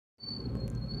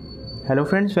Hello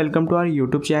friends, welcome to our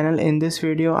YouTube channel. In this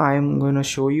video I am going to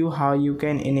show you how you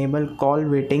can enable call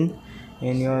waiting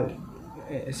in your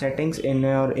settings in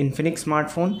your Infinix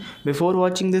smartphone. Before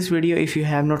watching this video, if you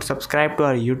have not subscribed to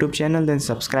our YouTube channel, then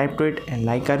subscribe to it and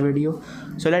like our video.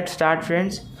 So let's start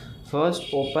friends.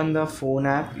 First open the phone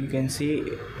app. You can see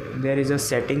there is a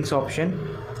settings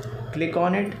option. Click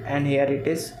on it and here it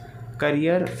is,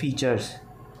 career features.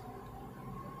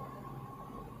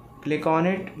 Click on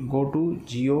it, go to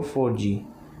Geo 4G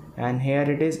and here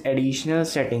it is additional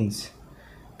settings.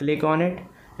 Click on it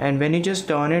and when you just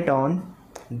turn it on,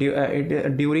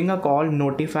 during a call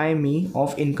notify me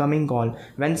of incoming call.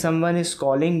 When someone is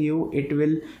calling you, it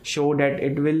will show that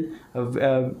it will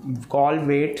call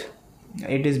wait,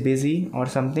 it is busy or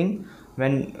something,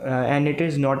 when and it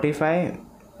is notify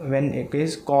when it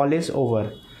is call is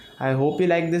over. I hope you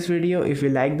like this video. If you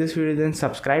like this video, then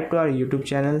subscribe to our YouTube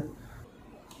channel.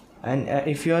 And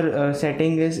if your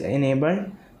setting is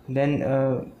enabled, then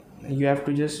you have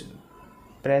to just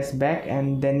press back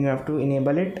and then you have to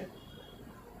enable it,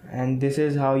 and this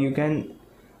is how you can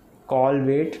call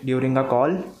wait during a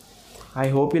call. I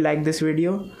hope you like this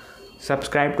video.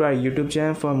 Subscribe to our YouTube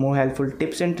channel for more helpful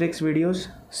tips and tricks videos.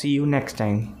 See you next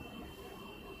time.